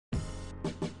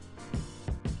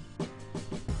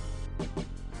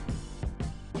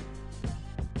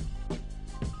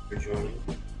for joining.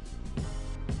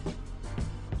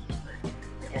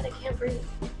 My God, I can't breathe.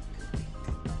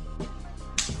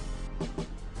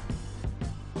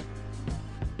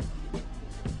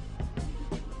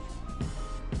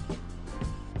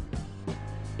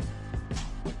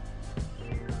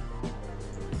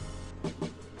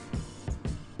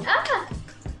 Ah!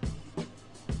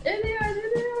 There they are, there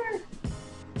they are.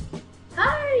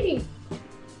 Hi!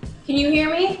 Can you hear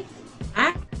me?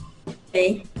 Hi.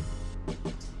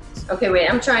 Okay, wait,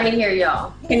 I'm trying to hear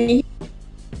y'all. Can you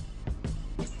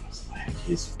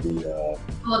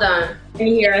Hold on.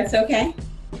 hear us okay?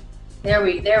 There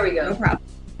we No go. problem.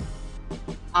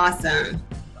 Awesome.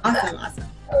 Awesome.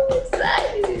 So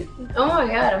excited. Oh my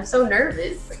God, I'm so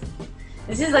nervous.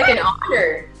 This is like an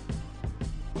honor.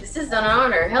 This is an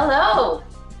honor. Hello.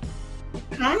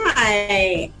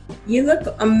 Hi. You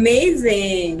look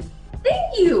amazing.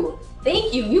 Thank you.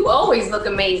 Thank you. You always look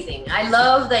amazing. I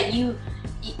love that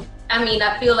I mean,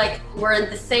 I feel like we're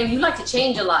the same. You like to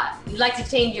change a lot. You like to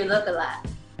change your look a lot.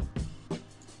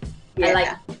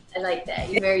 Yeah. I like that.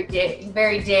 You're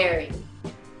very daring.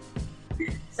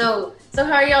 So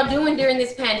how are y'all doing during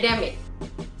this pandemic?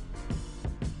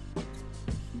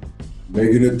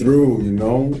 Making it through, you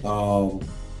know.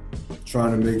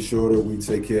 Trying to make sure that we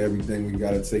take care of everything we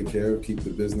got to take care of, keep the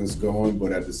business going,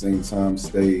 but at the same time,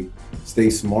 stay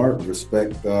smart,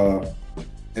 respect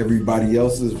everybody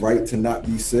else's right to not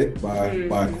be sick by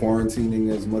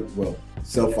quarantining as much, well,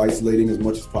 self-isolating as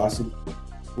much as possible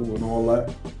and all that.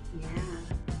 Yeah.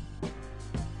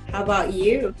 How about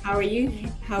you? How are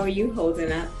you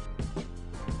holding up?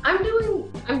 I'm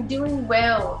doing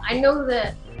well. I know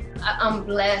that I'm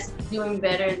blessed, doing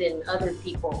better than other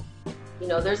people. You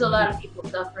know, there's a lot of people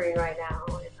suffering right now,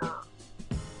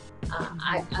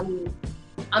 and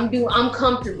I'm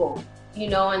comfortable, you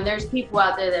know, and there's people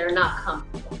out there that are not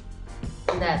comfortable,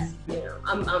 and that's, you know,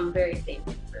 I'm very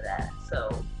thankful for that.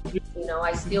 So, you know,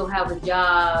 I still have a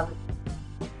job.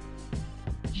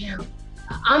 You know,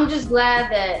 I'm just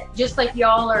glad that just like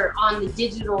y'all are on the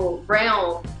digital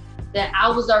realm, that I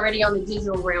was already on the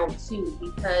digital realm too,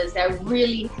 because that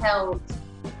really helped.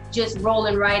 Just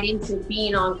rolling right into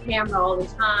being on camera all the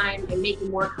time and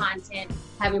making more content,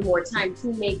 having more time to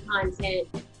make content.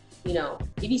 You know,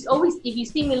 if you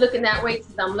see me looking that way,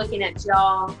 because I'm looking at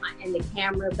y'all and the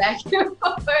camera back and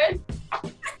forth.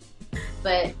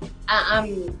 But I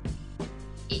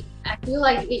feel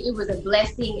like it was a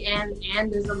blessing,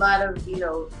 and there's a lot of, you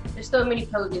know, there's so many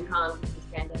pros and cons with this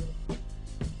pandemic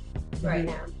right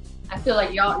now. I feel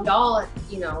like y'all,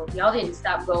 you know, y'all didn't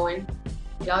stop going.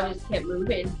 Y'all just kept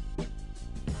moving.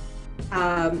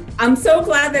 I'm so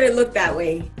glad that it looked that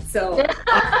way. So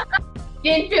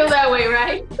didn't feel that way,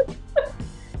 right?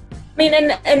 I mean,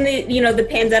 and the, you know, the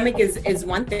pandemic is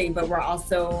one thing, but we're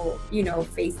also, you know,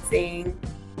 facing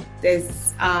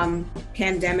this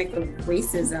pandemic of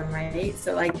racism, right?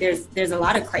 So like there's a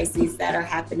lot of crises that are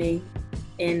happening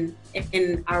in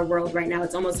our world right now.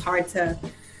 It's almost hard to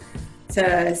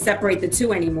separate the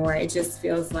two anymore. It just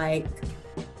feels like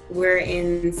we're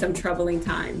in some troubling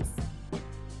times.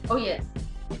 Oh yes,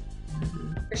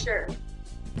 for sure.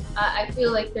 I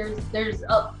feel like there's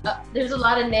a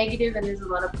lot of negative and there's a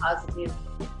lot of positive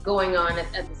going on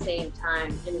at the same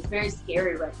time, and it's very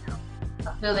scary right now.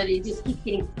 I feel that it just keeps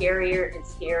getting scarier and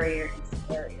scarier and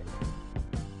scarier.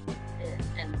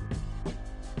 And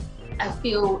I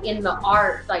feel in the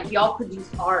art, like y'all produce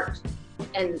art,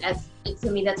 and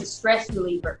to me that's a stress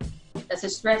reliever. That's a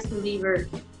stress reliever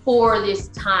for this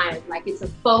time. Like it's a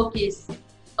focus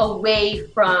away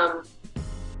from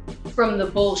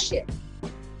the bullshit.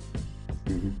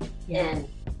 And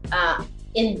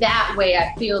in that way,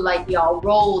 I feel like y'all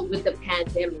rolled with the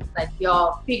pandemic. Like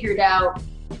y'all figured out,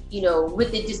 you know,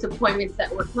 with the disappointments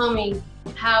that were coming,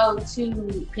 how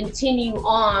to continue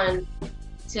on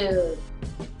to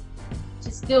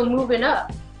still moving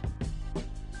up.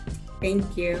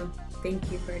 Thank you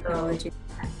for acknowledging.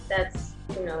 That's,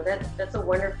 you know, that's a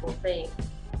wonderful thing.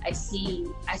 I see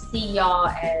y'all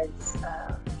as,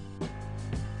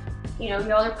 you know,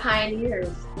 y'all are pioneers,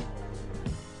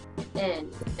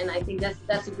 and I think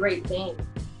that's a great thing.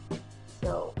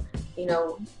 So, you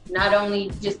know, not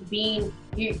only just being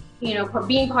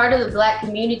being part of the Black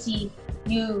community,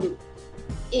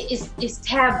 it's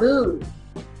taboo,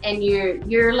 and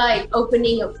you're like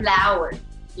opening a flower.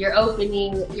 You're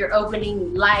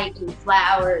opening light and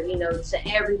flower, you know, to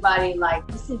everybody. Like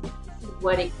this is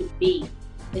what it could be.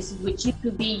 This is what you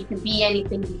could be. You can be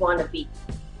anything you want to be.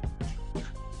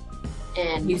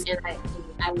 And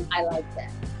I like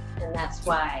that. And that's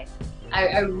why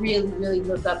I really, really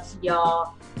look up to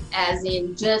y'all, as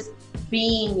in just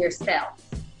being yourself.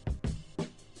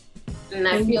 And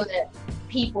I feel that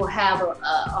people have a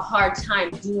hard time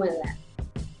doing that.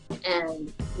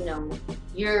 And, you know,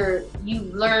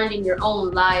 you've learned in your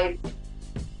own life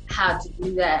how to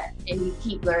do that, and you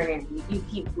keep learning, you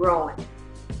keep growing.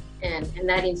 And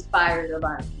that inspires a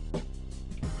lot of people.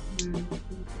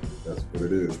 That's what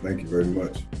it is. Thank you very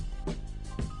much.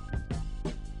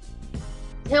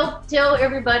 Tell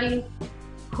everybody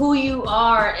who you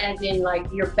are, as in like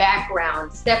your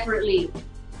background separately,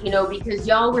 you know, because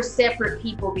y'all were separate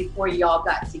people before y'all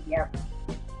got together.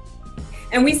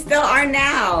 And we still are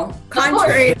now,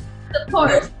 contrary. Of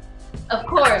course.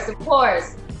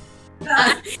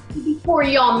 Before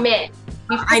y'all met.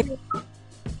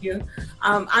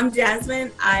 I'm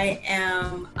Jasmine. I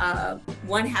am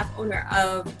one half owner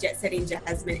of Jet Setting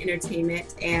Jasmine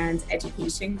Entertainment and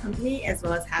Education Company, as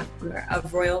well as half owner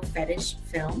of Royal Fetish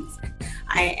Films.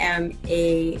 I am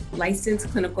a licensed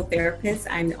clinical therapist.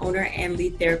 I'm the owner and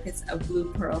lead therapist of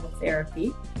Blue Pearl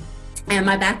Therapy. And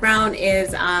my background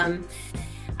is I,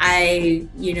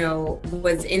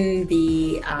 was in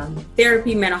the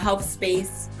therapy, mental health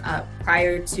space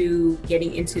prior to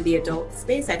getting into the adult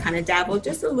space. I kind of dabbled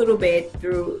just a little bit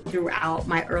throughout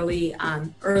my early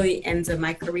ends of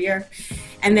my career,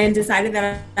 and then decided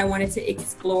that I wanted to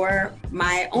explore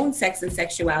my own sex and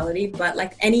sexuality. But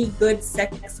like any good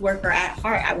sex worker at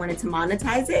heart, I wanted to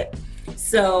monetize it.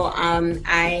 So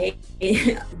I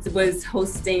was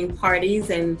hosting parties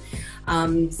and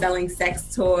selling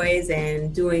sex toys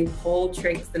and doing pole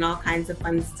tricks and all kinds of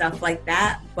fun stuff like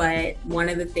that. But one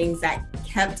of the things that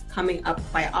kept coming up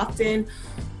quite often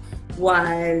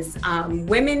was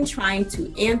women trying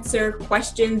to answer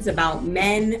questions about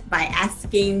men by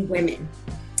asking women.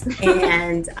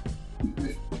 And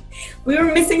we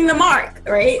were missing the mark,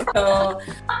 right? So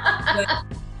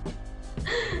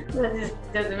that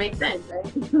just doesn't make sense,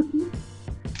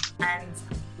 right?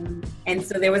 And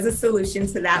so there was a solution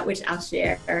to that, which I'll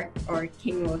share, or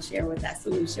King will share what that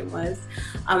solution was.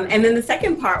 And then the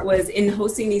second part was in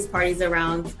hosting these parties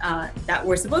around that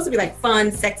were supposed to be like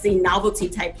fun, sexy, novelty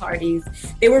type parties.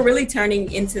 They were really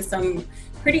turning into some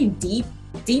pretty deep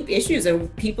issues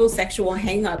of people's sexual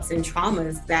hangups and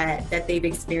traumas that they've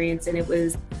experienced. And it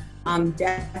was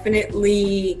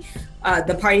definitely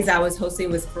the parties I was hosting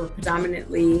was for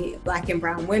predominantly Black and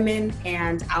brown women,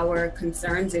 and our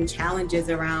concerns and challenges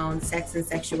around sex and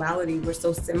sexuality were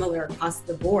so similar across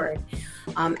the board,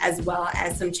 as well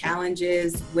as some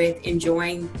challenges with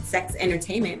enjoying sex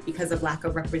entertainment because of lack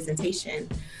of representation.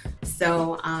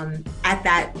 So at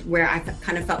that, where I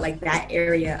kind of felt like that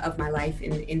area of my life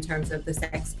in terms of the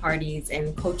sex parties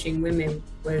and coaching women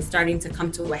was starting to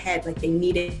come to a head, like they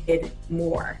needed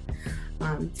more.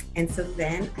 And so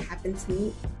then I happened to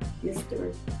meet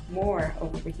Mr. Moore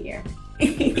over here.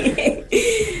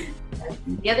 The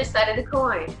other side of the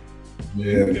coin.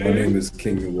 Yeah, my name is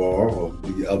King Noire, or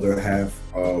the other half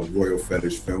of Royal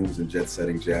Fetish Films and Jet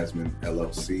Setting Jasmine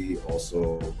LLC,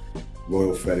 also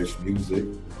Royal Fetish Music,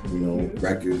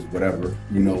 records, whatever.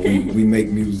 We make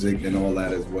music and all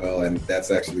that as well, and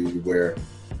that's actually where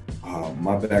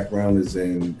my background is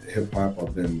in hip hop.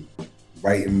 I've been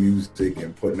writing music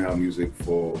and putting out music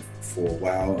for a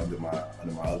while under my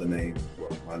other name,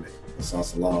 my name, Hassan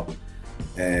Salam,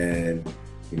 and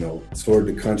toured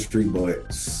the country,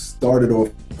 but started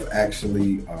off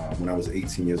actually when I was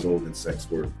 18 years old in sex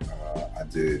work. I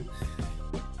did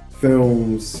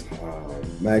films,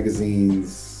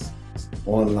 magazines,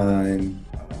 online,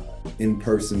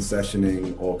 in-person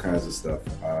sessioning, all kinds of stuff.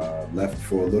 Left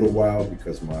for a little while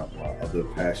because my other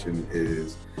passion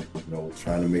is,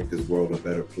 trying to make this world a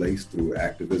better place through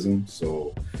activism.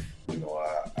 So,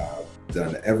 I've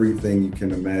done everything you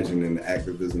can imagine in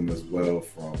activism as well,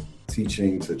 from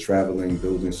teaching to traveling,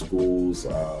 building schools,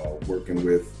 working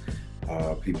with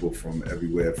people from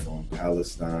everywhere, from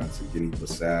Palestine to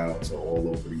Guinea-Bissau to all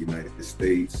over the United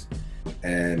States.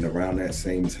 And around that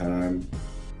same time,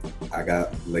 I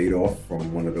got laid off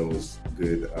from one of those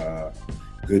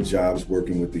good jobs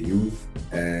working with the youth.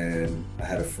 And I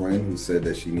had a friend who said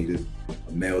that she needed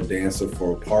a male dancer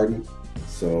for a party.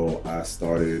 So I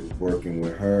started working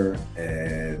with her,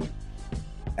 and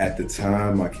at the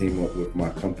time I came up with my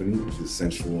company, which is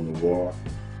Sensual Noire.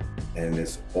 And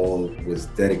this all was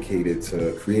dedicated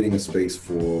to creating a space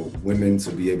for women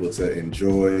to be able to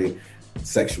enjoy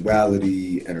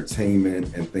sexuality,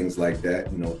 entertainment, and things like that.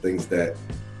 Things that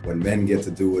when men get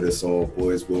to do it, it's all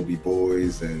boys will be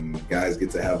boys and guys get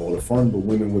to have all the fun, but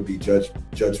women would be judged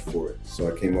for it.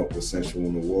 So I came up with Sensual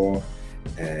Noire,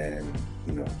 and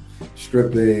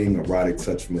stripping, erotic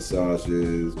touch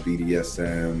massages,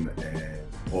 BDSM, and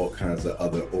all kinds of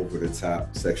other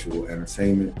over-the-top sexual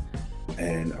entertainment.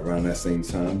 And around that same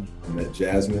time, I met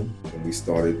Jasmine, and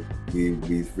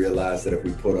we realized that if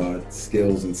we put our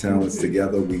skills and talents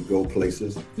together, we go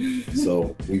places.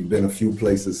 So we've been a few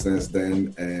places since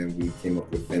then, and we came up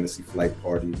with fantasy flight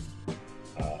parties,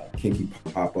 kinky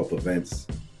pop-up events,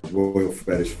 royal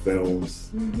fetish films,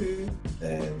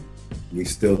 and we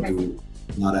still do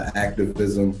a lot of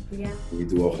activism. Yeah. We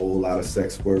do a whole lot of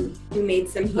sex work. We made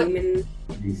some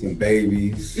some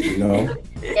babies, you know.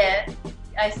 Yeah,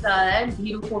 I saw that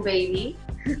beautiful baby.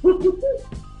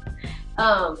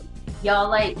 Y'all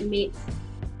like made.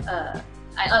 I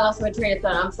lost my train of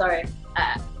thought. I'm sorry.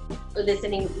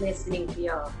 Listening to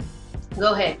y'all.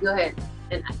 Go ahead,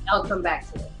 and I'll come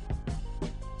back to it.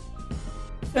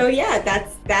 So yeah,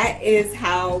 that is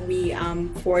how we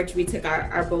forged. We took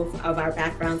our both of our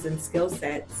backgrounds and skill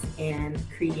sets and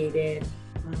created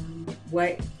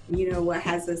what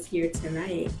has us here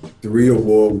tonight.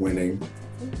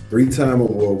 3-time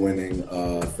award-winning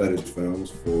fetish films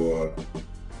for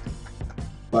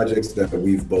projects that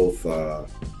we've both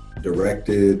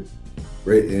directed,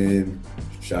 written,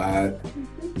 shot.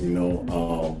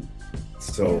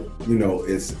 So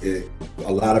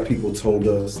a lot of people told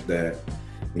us that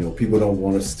people don't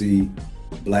want to see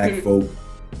Black folk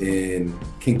in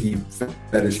kinky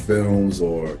fetish films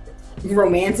or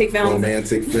romantic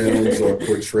films or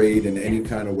portrayed in any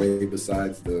kind of way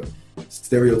besides the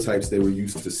stereotypes they were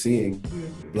used to seeing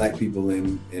Black people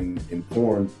in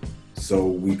porn. So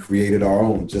we created our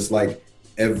own, just like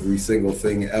every single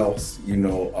thing else.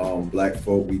 Black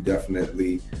folk, we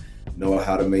definitely know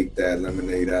how to make that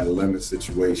lemonade out of lemon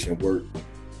situation work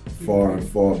far and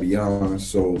far beyond.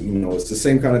 So it's the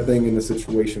same kind of thing in the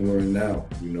situation we're in now.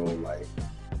 Like,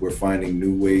 we're finding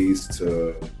new ways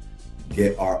to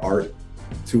get our art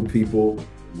to people.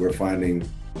 We're finding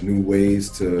new ways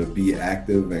to be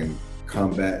active and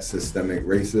combat systemic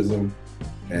racism,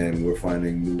 and we're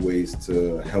finding new ways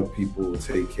to help people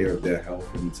take care of their health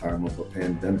in time of a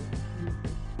pandemic.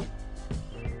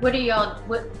 Do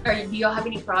y'all have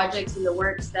any projects in the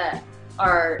works that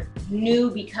are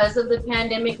new because of the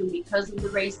pandemic and because of the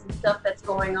race and stuff that's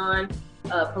going on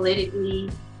politically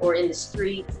or in the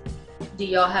streets? Do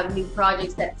y'all have new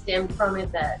projects that stem from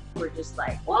it that we're just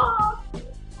like, whoa?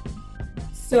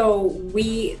 So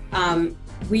we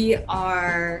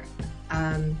are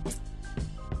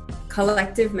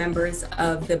collective members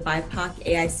of the BIPOC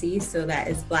AIC, so that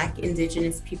is Black,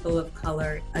 Indigenous, People of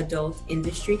Color, Adult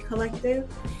Industry Collective.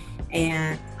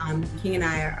 And King and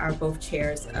I are both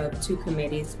chairs of 2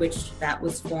 committees, which that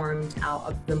was formed out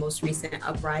of the most recent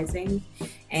uprising.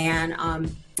 And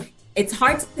it's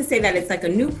hard to say that it's like a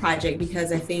new project,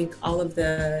 because I think all of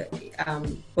the,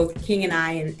 both King and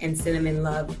I and Cinnamon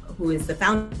Love, who is the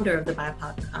founder of the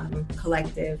BIPOC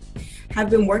Collective, have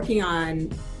been working on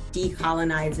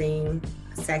decolonizing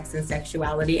sex and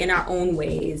sexuality in our own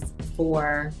ways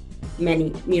for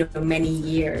many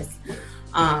years.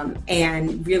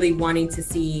 And really wanting to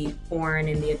see porn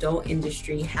in the adult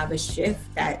industry have a shift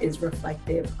that is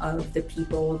reflective of the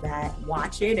people that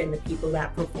watch it and the people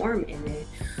that perform in it.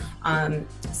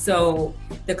 So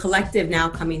the collective now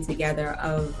coming together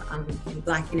of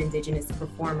Black and Indigenous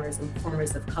performers and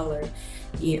performers of color,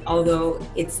 although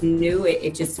it's new,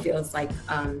 it just feels like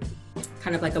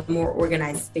kind of like a more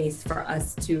organized space for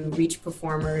us to reach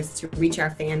performers, to reach our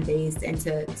fan base, and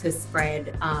to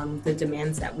spread the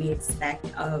demands that we expect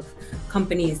of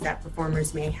companies that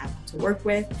performers may have to work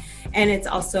with. And it's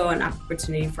also an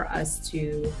opportunity for us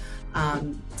to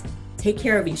take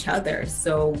care of each other.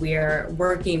 So we're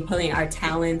working, pulling our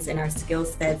talents and our skill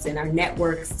sets and our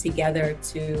networks together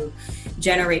to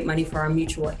generate money for our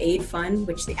mutual aid fund,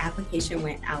 which the application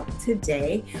went out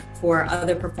today, for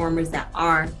other performers that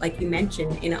are, like you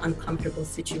mentioned, in uncomfortable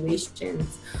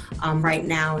situations right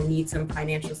now and need some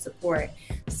financial support.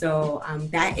 So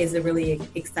that is a really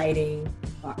exciting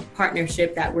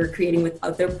partnership that we're creating with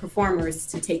other performers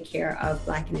to take care of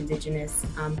Black and Indigenous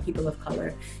people of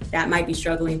color that might be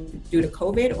struggling due to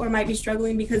COVID, or might be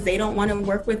struggling because they don't want to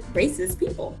work with racist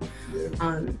people.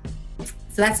 Yeah.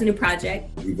 So that's a new project.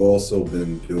 We've also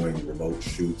been doing remote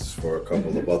shoots for a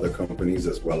couple of other companies,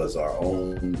 as well as our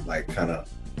own, like kind of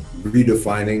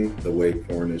redefining the way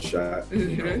porn is shot.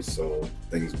 So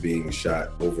things being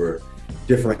shot over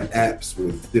different apps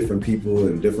with different people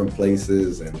in different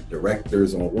places, and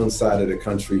directors on one side of the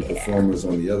country, performers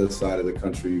on the other side of the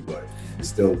country, but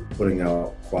still putting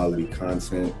out quality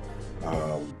content.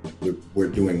 We're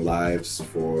doing lives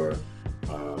for,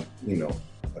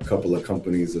 a couple of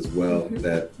companies as well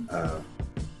that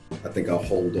I think I'll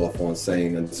hold off on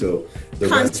saying until the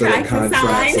rest of the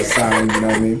contracts are signed. You know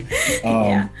what I mean?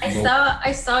 Yeah.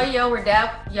 I saw y'all were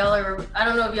I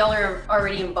don't know if y'all are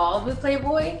already involved with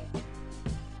Playboy.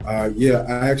 Yeah,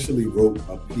 I actually wrote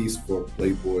a piece for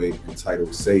Playboy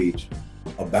entitled "Sage"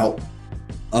 about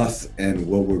us and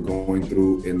what we're going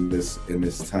through in this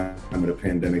time of the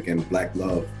pandemic and Black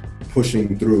love,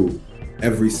 pushing through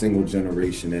every single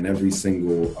generation and every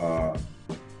single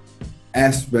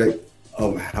aspect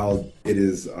of how it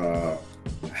is,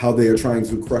 how they are trying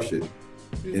to crush it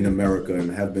in America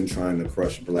and have been trying to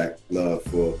crush Black love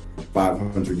for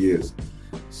 500 years.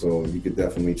 So you could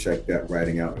definitely check that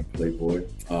writing out in Playboy.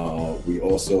 We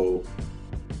also,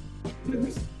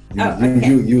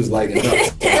 you was like,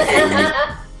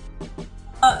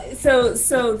 so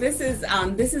this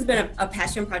has been a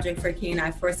passion project for Key and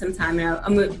I for some time, and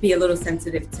I'm going to be a little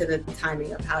sensitive to the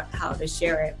timing of how to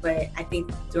share it. But I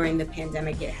think during the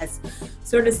pandemic, it has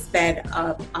sort of sped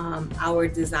up our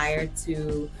desire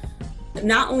to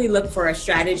not only look for a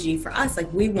strategy for us,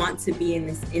 like we want to be in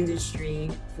this industry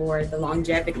for the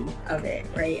longevity of it,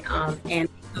 right? And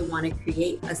we want to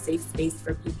create a safe space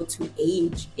for people to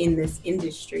age in this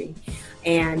industry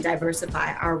and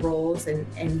diversify our roles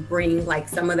and bring like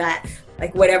some of that,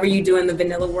 like whatever you do in the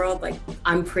vanilla world, like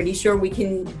I'm pretty sure we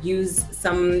can use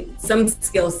some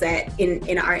skill set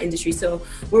in our industry. So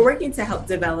we're working to help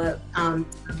develop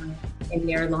in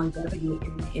their longevity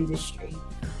in the industry.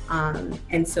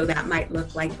 And so that might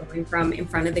look like going from in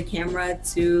front of the camera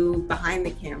to behind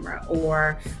the camera,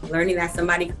 or learning that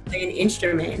somebody can play an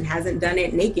instrument and hasn't done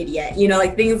it naked yet, you know,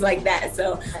 like things like that.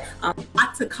 So a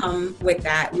lot to come with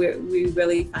that. We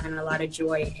really find a lot of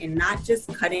joy in not just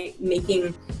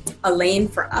making a lane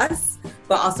for us,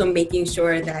 but also making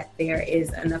sure that there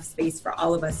is enough space for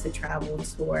all of us to travel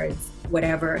towards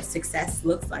whatever success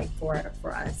looks like for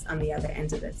us on the other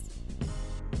end of this.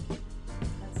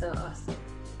 That's so awesome.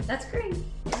 That's great.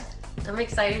 I'm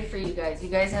excited for you guys. You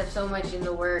guys have so much in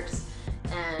the works,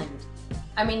 and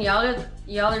I mean, y'all are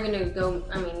gonna go.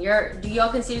 I mean, do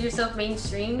y'all consider yourself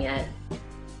mainstream yet?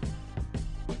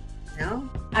 No,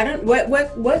 I don't.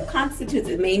 What constitutes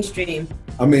a mainstream?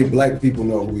 I mean, Black people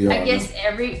know who we are. I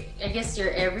guess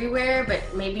you're everywhere, but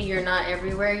maybe you're not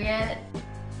everywhere yet.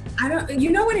 I don't.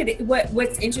 You know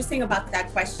what's interesting about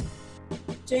that question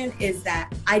is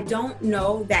that I don't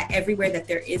know that everywhere that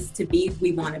there is to be,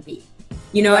 we want to be.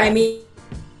 You know what I mean?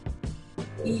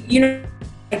 You know,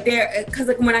 like because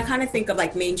like when I kind of think of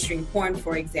like mainstream porn,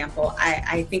 for example,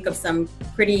 I think of some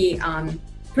pretty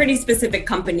specific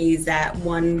companies that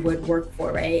one would work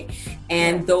for, right?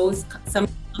 And some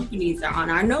companies are on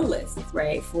our no list,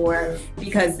 right?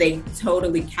 Because they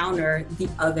totally counter the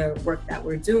other work that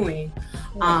we're doing.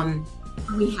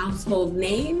 We household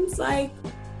names, like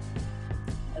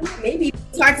maybe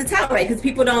it's hard to tell, right? Because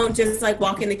people don't just like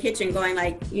walk in the kitchen going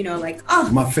like, you know, like, oh,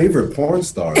 my favorite porn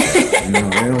star. You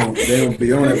know, they don't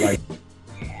be on it like.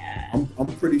 I'm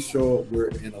pretty sure we're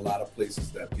in a lot of places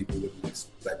that people wouldn't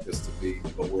expect us to be,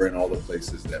 but we're in all the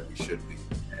places that we should be,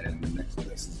 and the next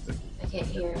places that I can't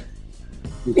hear.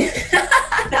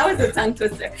 That was a tongue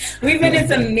twister. We've been in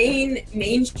some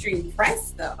mainstream press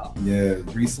though. Yeah,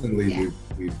 recently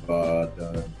we've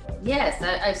done. Yes,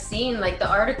 I've seen like the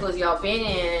articles y'all been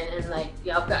in, and like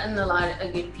y'all gotten a lot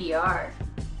of good PR.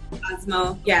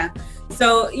 Cosmo, yeah.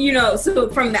 So you know,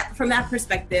 from that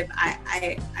perspective,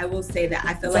 I will say that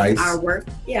I feel like our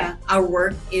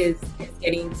work is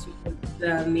getting to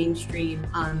the mainstream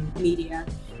media,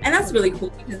 and that's really cool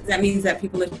because that means that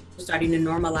people are starting to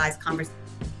normalize conversations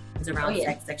around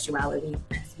sex, sexuality,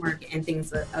 sex work, and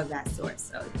things of that sort.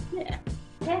 So yeah.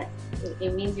 Yes,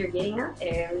 it means you're getting out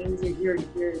there. It means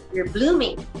you're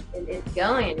blooming. It's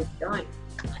going.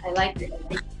 I like it.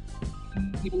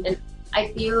 And I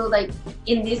feel like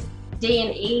in this day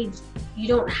and age, you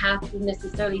don't have to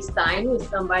necessarily sign with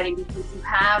somebody because you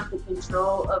have the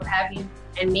control of having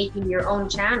and making your own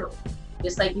channel.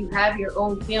 Just like you have your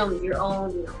own films, your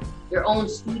own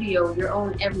studio, your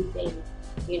own everything,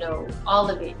 you know, all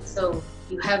of it. So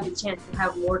you have the chance to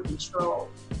have more control.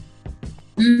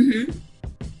 Mm-hmm.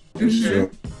 For sure.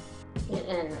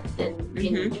 And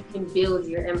you can build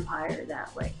your empire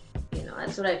that way. You know,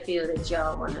 that's what I feel that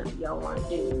y'all wanna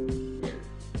do. And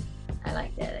I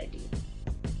like that idea.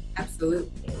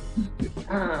 Absolutely.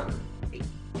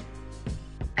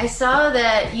 I saw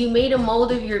that you made a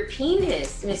mold of your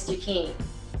penis, Mr. King.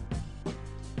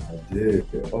 I did.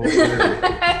 Oh,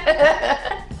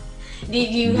 yeah.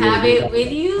 Did you have it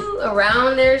with you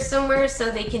around there somewhere so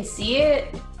they can see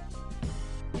it?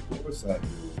 Of course I did.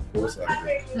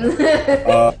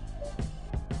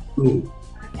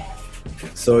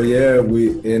 So yeah,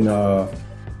 we in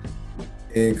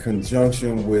in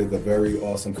conjunction with a very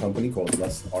awesome company called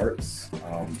Lust Arts.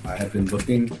 I have been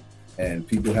looking, and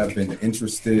people have been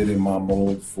interested in my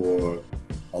mold for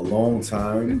a long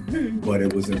time, but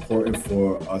it was important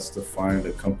for us to find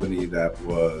a company that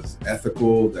was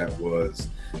ethical, that was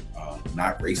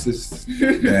not racist,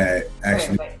 that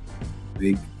actually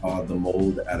make the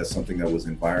mold out of something that was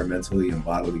environmentally and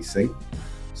bodily safe.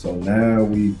 So now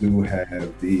we do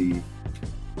have the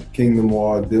Kingdom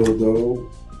Noire dildo.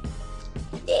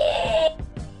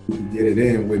 You can get it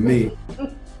in with me,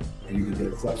 and you can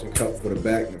get a suction cup for the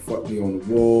back and fuck me on the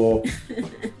wall,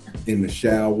 in the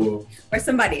shower. Or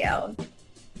somebody else.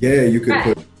 Yeah, you could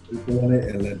put on it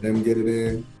and let them get it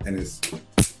in, and it's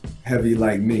heavy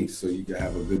like me, so you can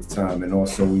have a good time. And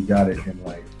also we got it in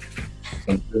like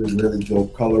some really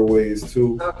dope colorways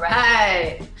too. All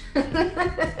right.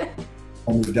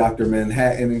 On the Dr.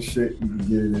 Manhattan and shit, you can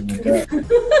get it in with that.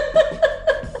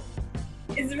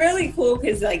 It's really cool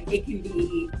because like it can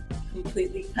be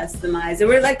completely customized. There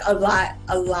were like a lot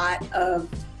of,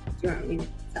 you know what I mean?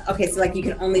 Okay, so like you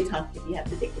can only talk if you have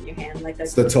the dick in your hand, like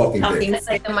it's the talking dick. It's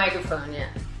like the microphone, yeah.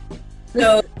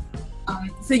 So,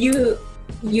 so you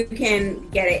can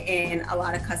get it in a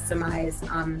lot of customized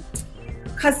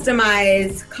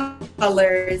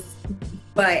colors,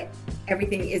 but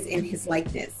everything is in his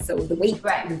likeness. So the weight,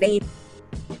 the vein,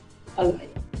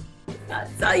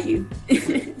 it's all you.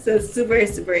 So it's super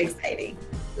exciting.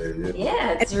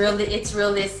 Yeah, it's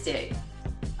realistic.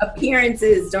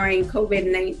 Appearances during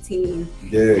COVID-19,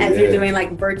 as you're doing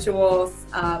like virtual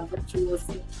scenes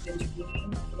and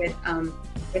streaming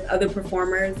with other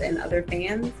performers and other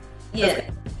fans. Yeah.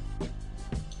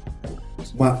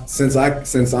 Since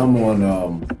I'm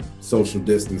on social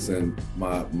distancing,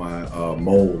 my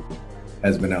mold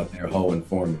has been out there hoeing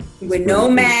for me. With no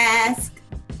mask.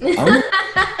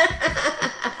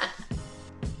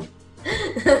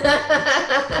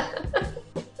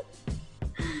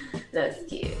 That's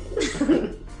cute.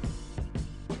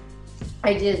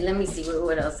 Let me see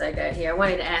what else I got here. I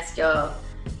wanted to ask y'all,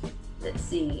 let's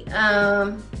see.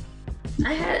 I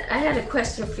had a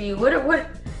question for you. What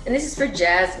and this is for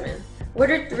Jasmine. What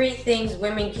are 3 things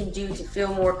women can do to feel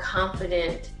more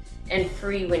confident and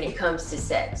free when it comes to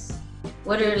sex?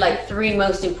 What are like 3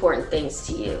 most important things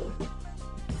to you?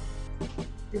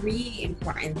 3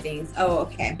 important things. Oh,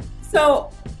 okay.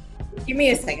 So give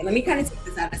me a second. Let me kind of take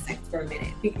this out of sex for a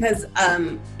minute, because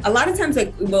a lot of times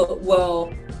like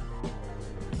we'll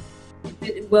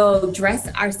dress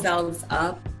ourselves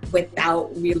up without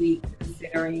really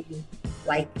considering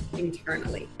like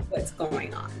internally what's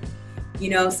going on. You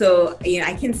know, so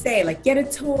I can say like get a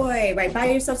toy, right? Buy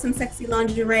yourself some sexy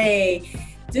lingerie,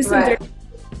 do some dirty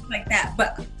like that.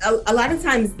 But a lot of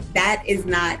times that is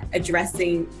not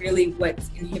addressing really what's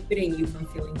inhibiting you from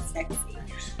feeling sexy.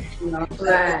 You know,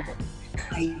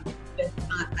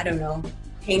 I don't know,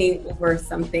 painting over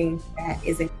something that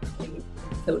isn't clean.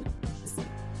 So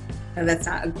that's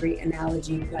not a great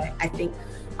analogy, but I think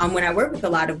when I work with a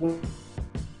lot of women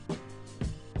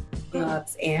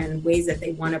and ways that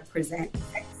they want to present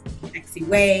sexy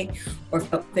way or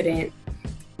confident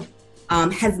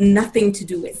has nothing to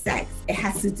do with sex. It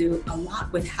has to do a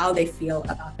lot with how they feel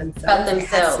about themselves. It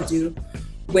has to do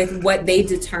with what they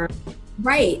determine.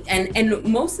 Right, and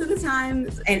most of the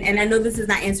times, and I know this is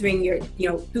not answering your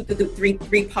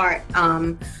three-part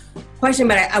question,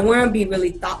 but I want to be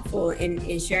really thoughtful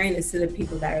in sharing this to the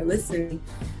people that are listening.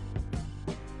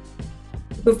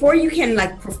 Before you can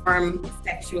like perform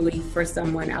sexually for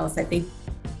someone else, I think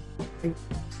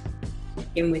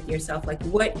in with yourself, like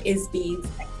what is being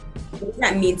sexy? What does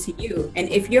that mean to you? And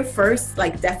if your first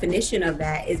like definition of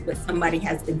that is what somebody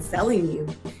has been selling you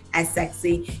as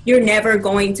sexy, you're never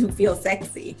going to feel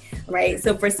sexy, right?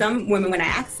 So for some women, when I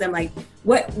ask them like,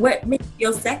 what makes you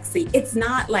feel sexy? It's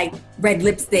not like red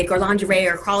lipstick or lingerie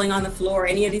or crawling on the floor or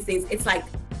any of these things. It's like,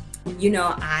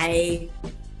 I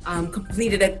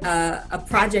completed a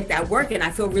project at work and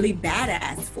I feel really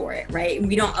badass for it, right? And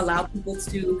we don't allow people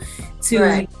to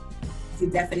the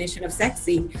definition of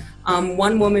sexy.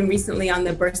 One woman recently on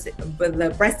the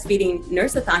breastfeeding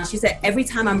nurse-a-thon, she said, every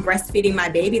time I'm breastfeeding my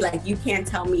baby, like you can't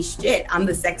tell me shit. I'm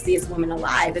the sexiest woman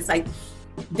alive. It's like,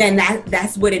 then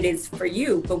that's what it is for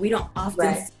you. But we don't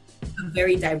often see a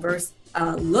very diverse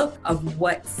look of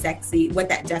what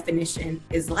that definition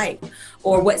is like,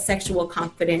 or what sexual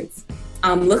confidence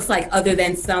looks like, other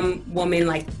than some woman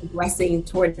like aggressing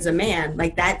towards a man.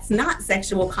 Like that's not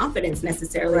sexual confidence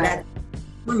necessarily. That's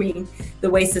the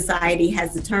way society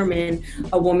has determined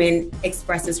a woman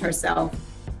expresses herself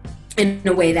in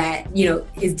a way that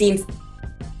is deemed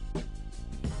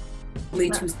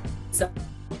to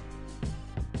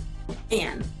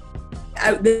man.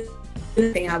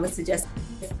 thing I would suggest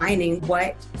defining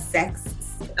what sex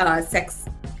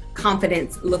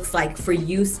confidence looks like for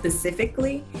you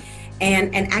specifically,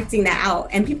 and acting that out.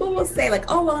 And people will say like,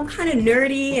 oh, well, I'm kind of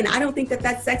nerdy and I don't think that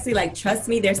that's sexy. Like, trust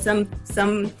me, there's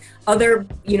some other,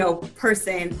 you know,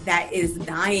 person that is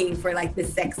dying for like the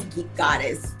sex geek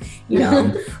goddess, you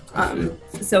know?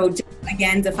 So just,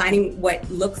 again, defining what it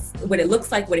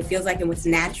looks like, what it feels like, and what's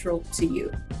natural to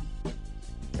you.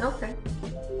 Okay.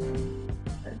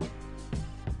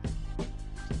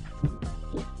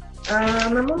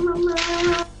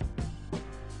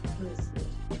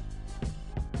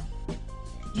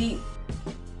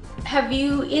 Have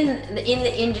you in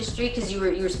the industry, because you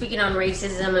were speaking on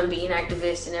racism and being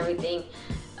activists and everything,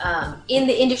 in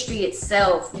the industry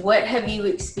itself, what have you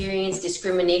experienced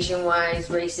discrimination wise,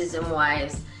 racism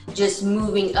wise, just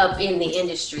moving up in the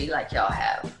industry like y'all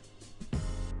have?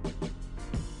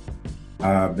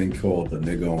 I've been called a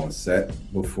nigga on set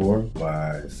before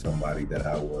by somebody that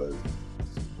I was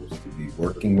supposed to be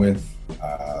working with.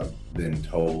 I've been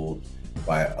told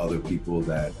by other people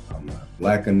that I'm not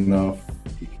black enough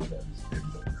because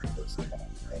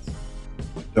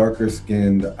darker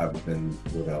skinned. I've been,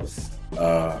 what else?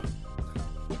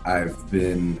 I've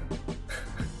been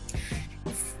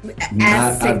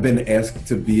I've been asked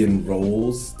to be in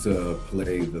roles to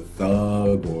play the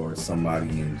thug or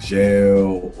somebody in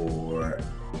jail or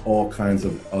all kinds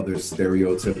of other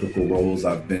stereotypical roles.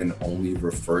 I've been only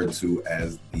referred to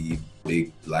as the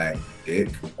big black dick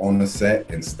on the set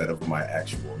instead of my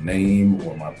actual name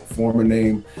or my performer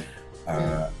name.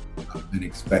 I've been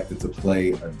expected to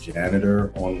play a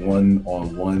janitor on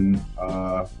one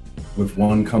with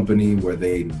one company where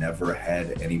they never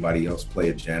had anybody else play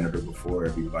a janitor before.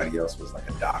 Everybody else was like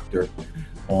a doctor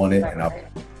on it, and I was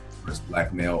the first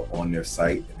black male on their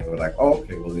site, and they were like, "Oh,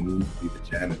 okay, well, they need to be the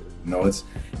janitor." You know, it's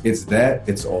that.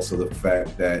 It's also the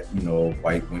fact that, you know,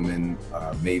 white women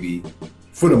maybe,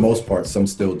 for the most part, some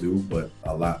still do, but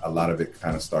a lot of it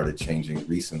kind of started changing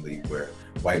recently, where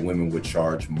white women would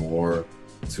charge more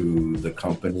to the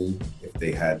company if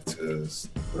they had to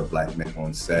put a black man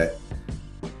on set.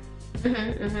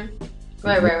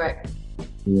 Right.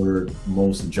 For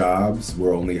most jobs,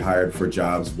 we're only hired for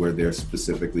jobs where they're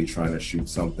specifically trying to shoot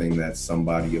something that's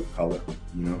somebody of color,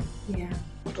 you know? Yeah.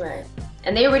 Right.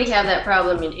 And they already have that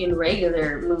problem in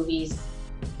regular movies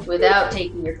without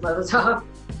taking your clothes off.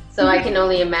 So I can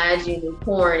only imagine in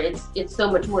porn, it's so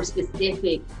much more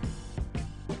specific,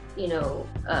 you know,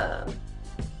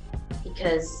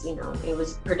 because, you know, it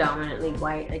was predominantly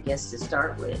white, I guess, to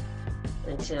start with,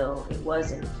 until it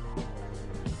wasn't.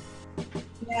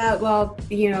 Yeah, well,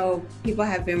 you know, people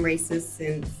have been racist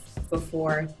since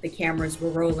before the cameras were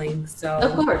rolling. So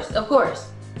of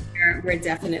course. We're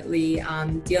definitely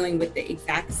dealing with the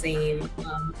exact same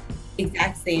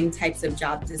types of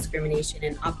job discrimination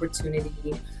and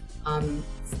opportunity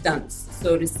stunts,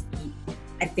 so to speak.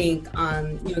 I think,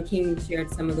 you know, King shared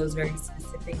some of those very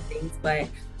specific things, but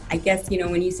I guess, you know,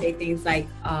 when you say things like,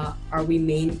 have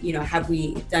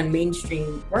we done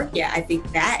mainstream work yet? I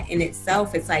think that in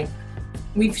itself, it's like,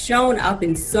 we've shown up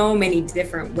in so many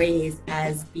different ways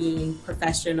as being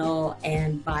professional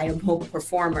and viable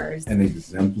performers. And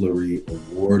exemplary,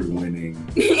 award-winning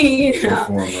you know,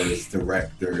 performers,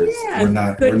 directors.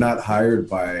 Yeah, we're not hired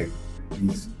by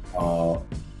these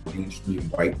mainstream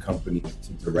white companies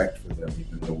to direct for them,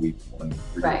 even though we've won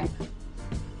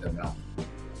them out.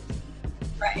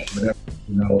 Right. Whatever,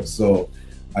 you know, so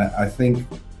I think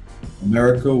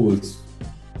America was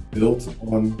built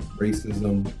on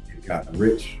racism. It got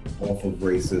rich off of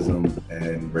racism,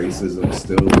 and racism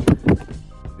still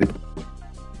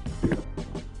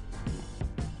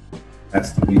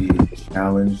has to be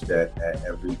challenged at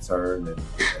every turn, and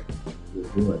we're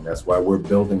doing. That's why we're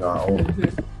building our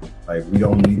own. Like, we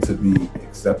don't need to be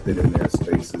accepted in their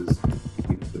spaces.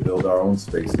 We need to build our own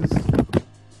spaces.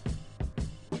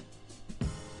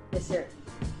 Yes, sir.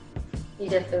 You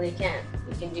definitely can.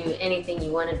 You can do anything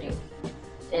you want to do.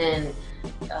 And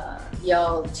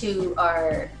y'all two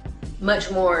are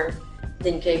much more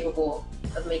than capable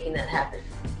of making that happen.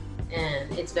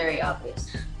 And it's very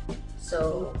obvious.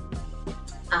 So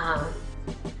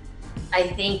I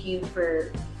thank you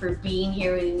for being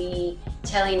here with me,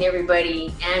 telling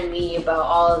everybody and me about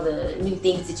all of the new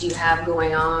things that you have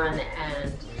going on,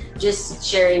 and just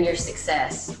sharing your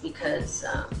success, because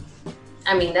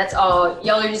I mean, that's all.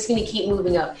 Y'all are just gonna keep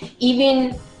moving up.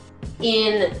 Even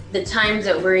in the times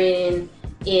that we're in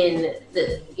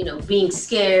the, you know, being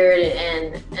scared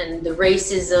and the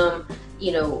racism,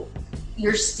 you know,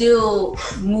 you're still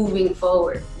moving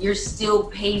forward. You're still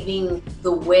paving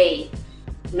the way,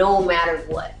 no matter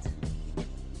what.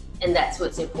 And that's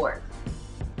what's important.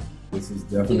 This is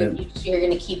definitely. You're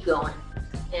gonna keep going,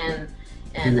 and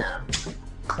I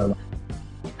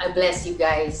bless you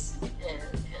guys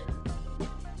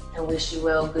and wish you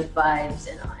well, good vibes,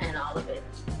 and all of it.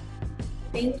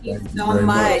 Thank you so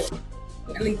much.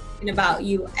 Really thinking about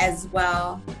you as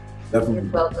well. Definitely.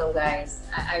 You're welcome, guys.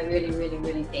 I really, really,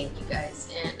 really thank you guys,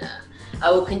 and I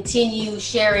will continue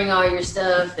sharing all your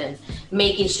stuff and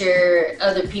making sure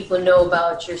other people know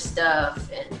about your stuff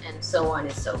and so on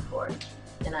and so forth.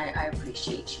 And I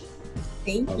appreciate you.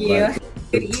 Thank you. Right.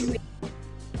 Good evening.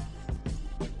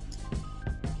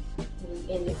 Can you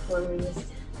end it for me,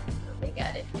 Mister? Oh, they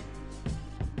got it.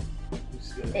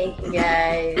 Thank you,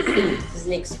 guys. This is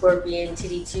Nick Scorpion,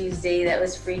 Titty Tuesday. That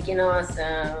was freaking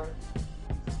awesome.